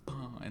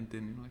 And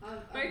then you're like,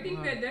 I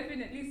think there are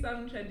definitely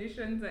some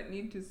traditions that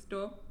need to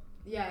stop.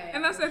 Yeah.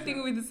 And that's the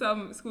thing with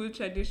some school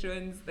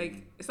traditions,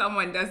 like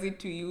someone does it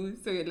to you,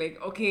 so you're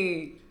like,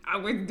 okay,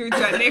 I'm going to do it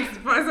to the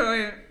next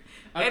person.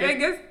 And I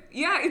guess,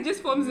 it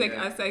just forms like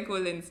a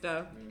cycle and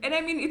stuff. And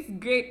I mean, it's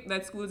great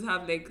that schools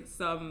have like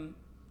some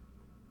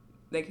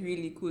like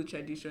really cool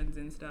traditions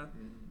and stuff.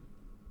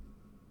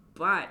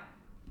 But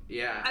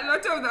yeah. a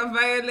lot of the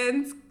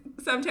violence,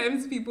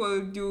 sometimes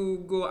people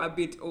do go a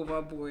bit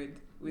overboard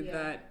with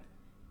that.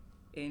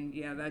 And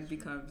that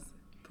becomes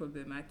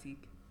problematic.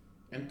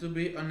 And to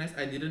be honest,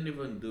 I didn't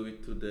even do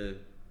it to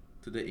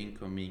the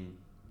incoming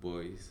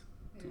boys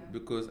Yeah.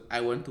 because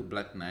I went to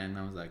Black Nine and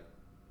I was like,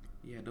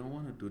 yeah, I don't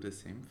want to do the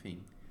same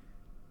thing.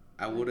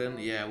 I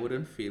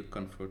wouldn't feel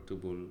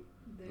comfortable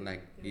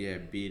like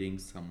beating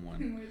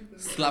someone,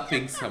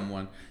 slapping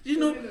someone. You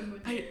know,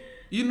 I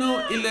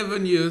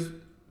 11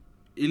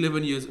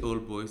 years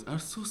old boys are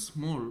so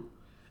small,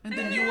 and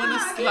then you wanna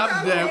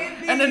slap them,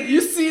 and then you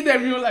see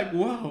them, you're like,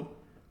 wow.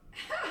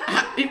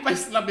 If I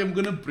slap them, I'm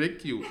gonna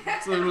break you.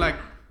 So I'm like,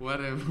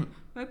 whatever.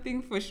 That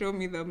thing for Show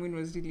Me the Moon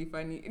was really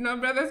funny. In our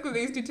brother's school,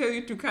 they used to tell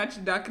you to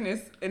catch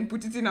darkness and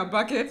put it in a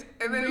bucket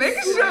and then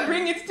like, sure,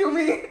 bring it to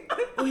me.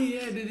 Oh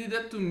yeah, they did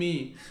that to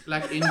me.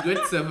 Like in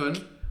grade 7,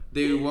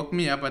 they woke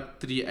me up at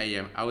 3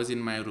 a.m. I was in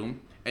my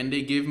room and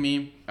they gave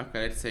me,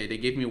 okay, let's say they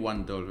gave me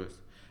 $1.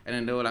 And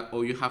then they were like,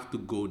 oh, you have to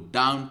go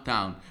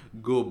downtown,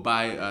 go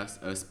buy us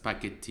a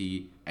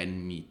spaghetti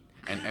and meat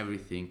and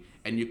everything.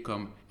 And you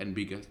come and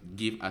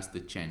give us the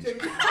change. With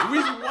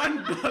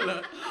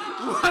 $1.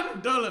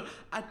 $1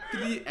 at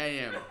 3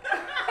 a.m.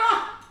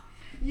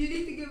 You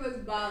need to give us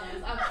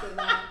balance after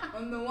that.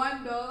 On the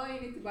 $1,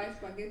 you need to buy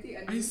spaghetti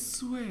and I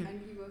swear.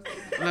 and give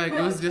us Like,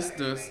 it was just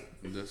Sorry,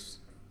 those.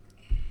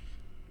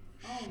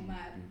 Oh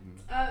man.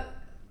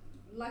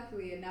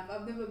 Luckily enough,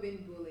 I've never been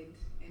bullied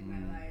in my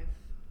life.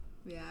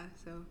 Yeah,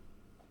 so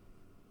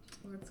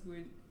That's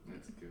good.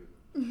 That's good.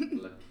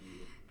 Lucky.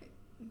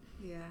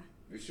 yeah.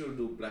 We should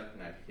do Black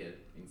Night here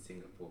in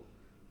Singapore.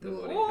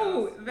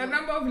 Oh, the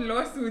number of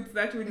lawsuits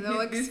that would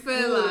They'll hit this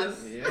expel school.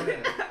 us.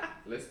 Yeah,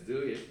 let's do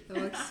it.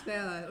 They'll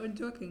expel us. We're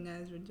joking,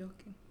 guys. We're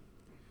joking.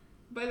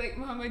 But like,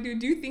 Mohammed,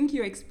 do you think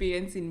your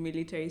experience in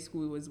military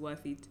school was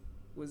worth it?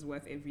 Was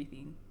worth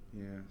everything?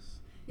 Yes.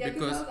 Yeah,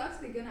 because I was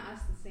actually gonna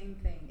ask the same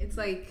thing. It's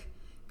like,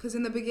 because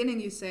in the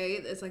beginning you say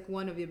it's like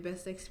one of your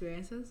best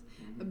experiences,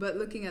 but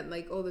looking at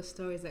like all the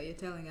stories that you're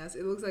telling us,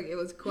 it looks like it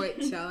was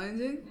quite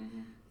challenging.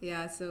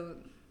 Yeah, so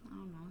I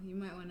don't know. You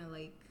might want to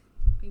like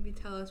maybe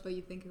tell us what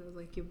you think it was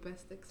like your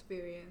best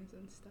experience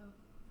and stuff.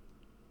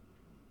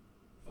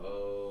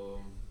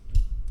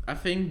 I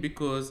think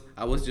because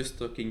I was just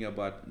talking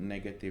about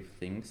negative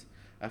things,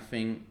 I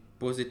think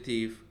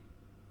positive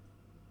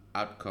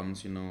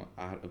outcomes,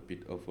 are a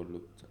bit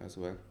overlooked as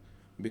well.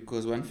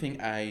 Because one thing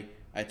I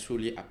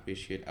truly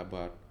appreciate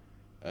about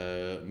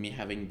me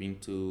having been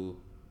to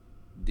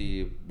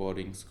the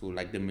boarding school,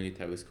 like the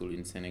military school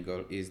in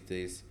Senegal, is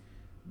this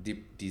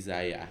deep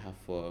desire I have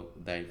for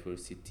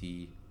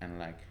diversity and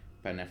like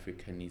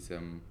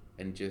Pan-Africanism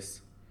and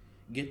just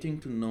getting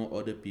to know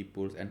other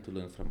people's and to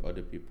learn from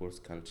other people's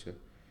culture.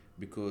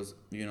 Because,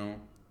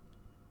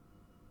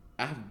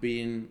 I've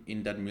been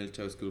in that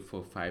military school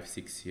for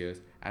 5-6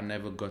 years. I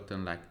never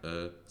gotten like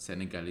a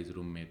Senegalese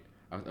roommate.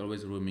 I was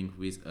always rooming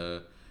with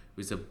a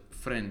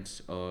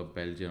French or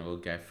Belgian or a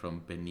guy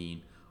from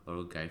Benin or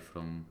a guy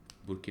from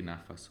Burkina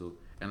Faso.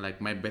 And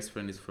like my best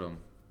friend is from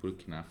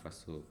Burkina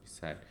Faso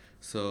beside.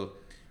 So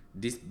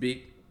this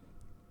big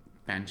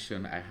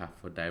passion I have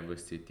for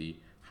diversity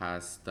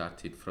has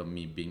started from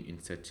me being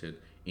in such an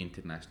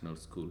international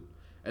school.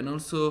 And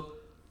also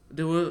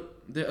they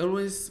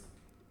always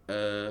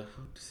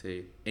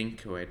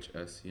encourage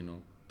us,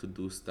 to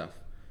do stuff,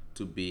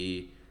 to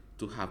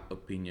have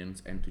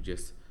opinions and to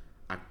just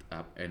act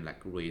up and like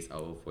raise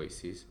our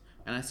voices.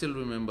 And I still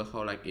remember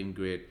how like in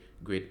grade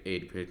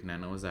 8, grade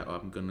 9, I was like,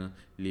 oh, I'm gonna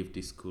leave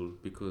this school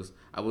because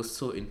I was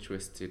so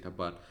interested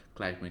about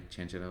climate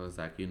change. And I was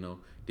like,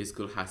 this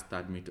school has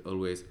taught me to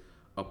always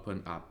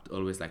open up, to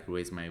always like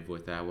raise my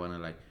voice, that I wanna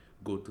like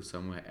go to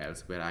somewhere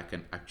else where I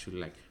can actually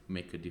like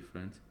make a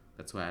difference.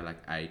 That's why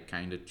I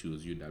kind of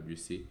choose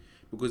UWC,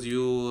 because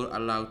you're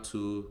allowed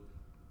to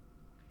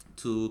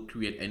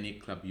create any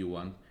club you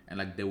want, and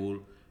like they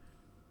will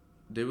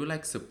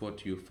like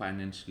support you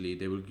financially.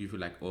 They will give you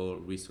like all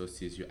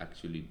resources you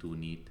actually do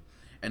need.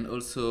 And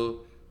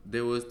also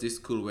there was this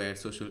school where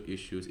social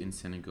issues in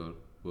Senegal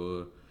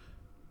were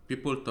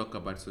people talk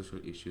about social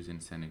issues in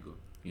Senegal.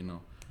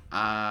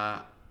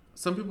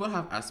 Some people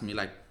have asked me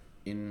like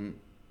in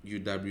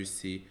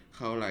UWC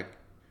how like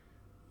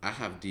I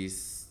have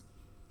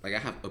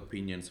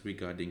opinions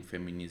regarding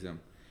feminism,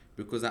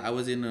 because I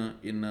was in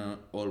a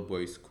all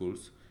boys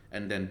schools,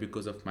 and then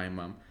because of my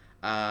mom,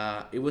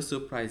 it was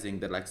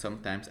surprising that like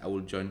sometimes I will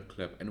join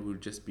club and we'll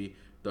just be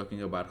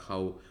talking about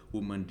how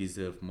women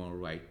deserve more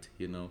right,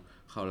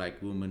 how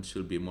like women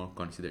should be more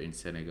considered in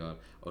Senegal,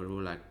 or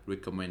we're like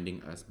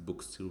recommending us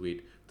books to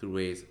read to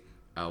raise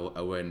our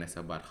awareness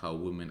about how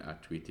women are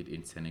treated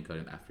in Senegal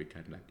and Africa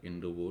and like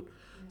in the world.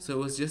 So it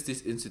was just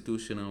this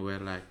institution where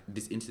like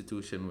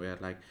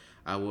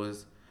I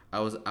was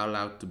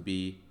allowed to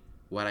be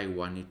what I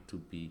wanted to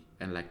be,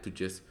 and like to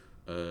just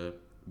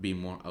be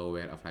more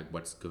aware of like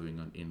what's going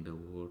on in the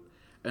world.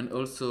 And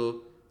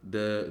also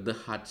the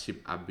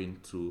hardship I've been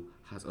through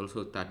has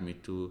also taught me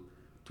to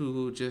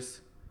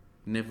just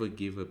never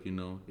give up.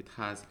 It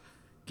has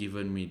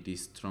given me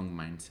this strong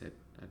mindset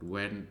that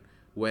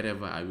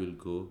wherever I will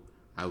go,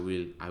 I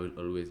will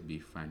always be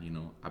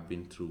fine. I've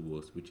been through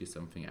worse, which is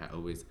something I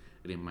always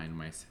remind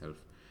myself.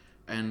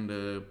 And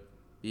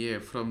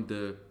from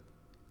the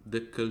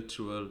the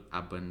cultural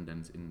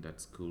abundance in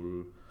that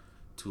school,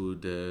 to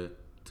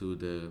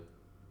the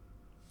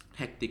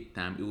hectic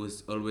time. It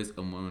was always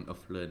a moment of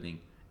learning,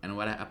 and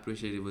what I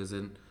appreciated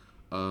wasn't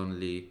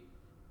only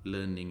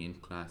learning in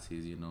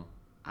classes.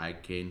 I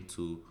came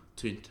to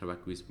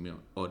interact with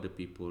other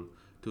people,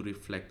 to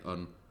reflect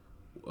on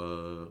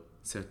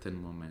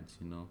certain moments.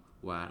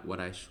 What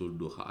I should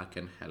do, how I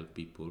can help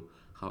people,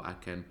 how I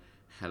can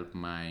help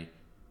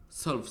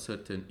solve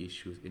certain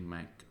issues in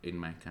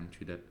my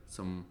country that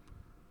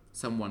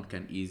someone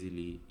can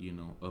easily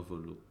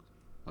overlook.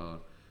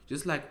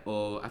 Just like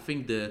I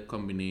think the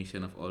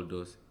combination of all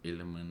those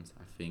elements,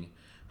 I think,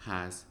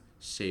 has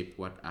shaped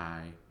what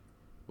I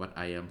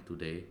am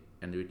today,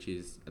 and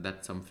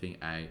that's something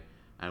I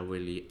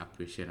really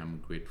appreciate.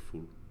 I'm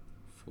grateful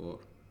for.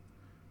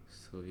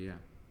 So yeah.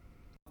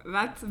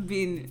 That's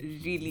been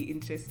really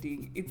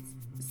interesting. It's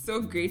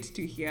so great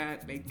to hear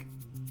like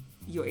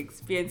your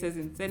experiences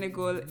in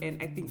Senegal,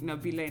 and I think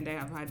Nabila and I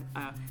have had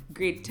a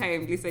great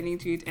time listening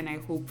to it, and I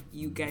hope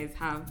you guys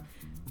have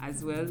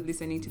as well,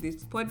 listening to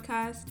this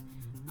podcast.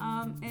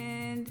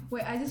 And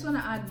wait, I just want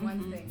to add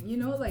one thing.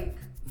 Like,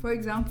 for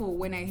example,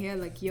 when I hear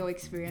like your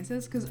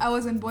experiences, because I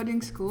was in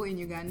boarding school in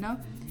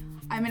Uganda.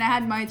 I mean, I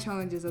had my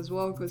challenges as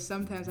well, because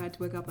sometimes I had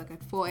to wake up like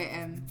at 4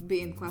 a.m,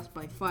 be in class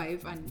by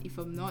 5, and if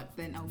I'm not,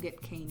 then I'll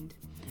get caned.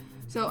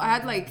 So I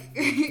had like,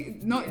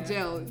 not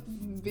jail,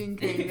 being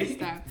caned this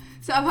time.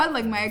 So I've had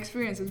like my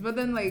experiences, but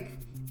then like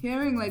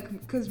hearing like,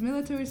 because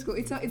military school,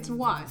 it's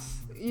worse.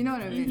 You know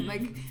what I mean?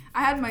 Like,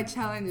 I had my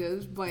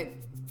challenges, but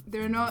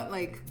they're not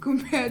like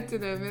compared to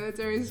the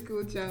military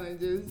school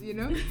challenges,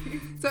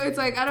 So it's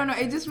like, I don't know,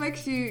 it just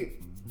makes you,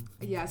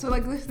 so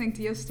like listening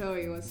to your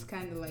story was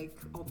kind of like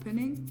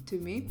opening to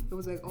me. It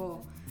was like,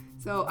 oh,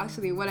 so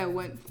actually what I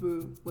went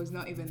through was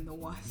not even the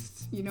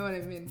worst. You know what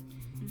I mean?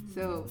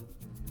 So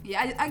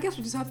yeah, I guess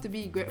we just have to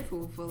be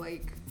grateful for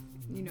like,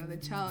 the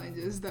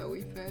challenges that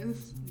we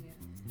face. Yeah.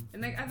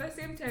 And like at the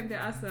same time, there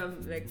are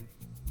some like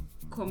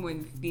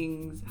common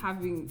things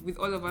with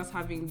all of us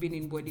having been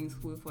in boarding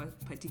school for a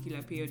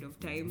particular period of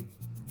time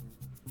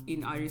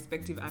in our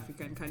respective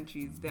African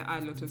countries. There are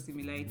a lot of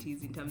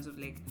similarities in terms of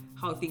like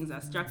how things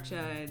are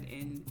structured,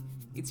 and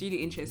it's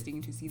really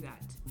interesting to see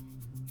that.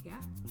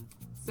 Yeah.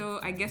 So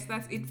I guess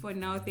that's it for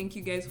now. Thank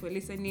you guys for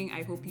listening.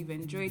 I hope you've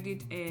enjoyed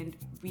it, and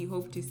we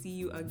hope to see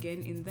you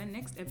again in the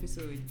next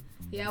episode.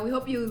 Yeah, we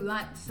hope you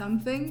learned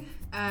something,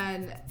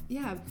 and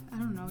yeah, I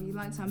don't know, you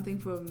learned something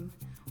from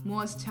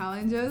most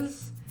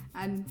challenges,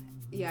 and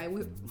yeah,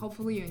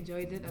 hopefully you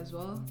enjoyed it as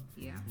well.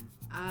 Yeah.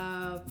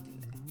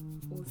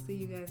 We'll see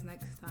you guys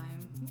next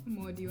time.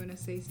 Mo, do you want to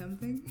say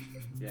something?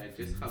 Yeah, I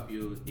just hope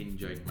you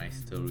enjoyed my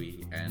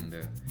story, and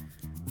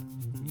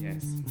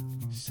yes,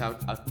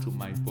 shout out to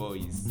my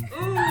boys.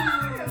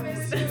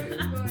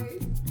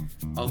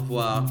 Au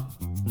revoir.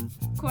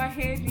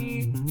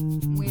 Kwaheri.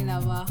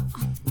 Mwelava.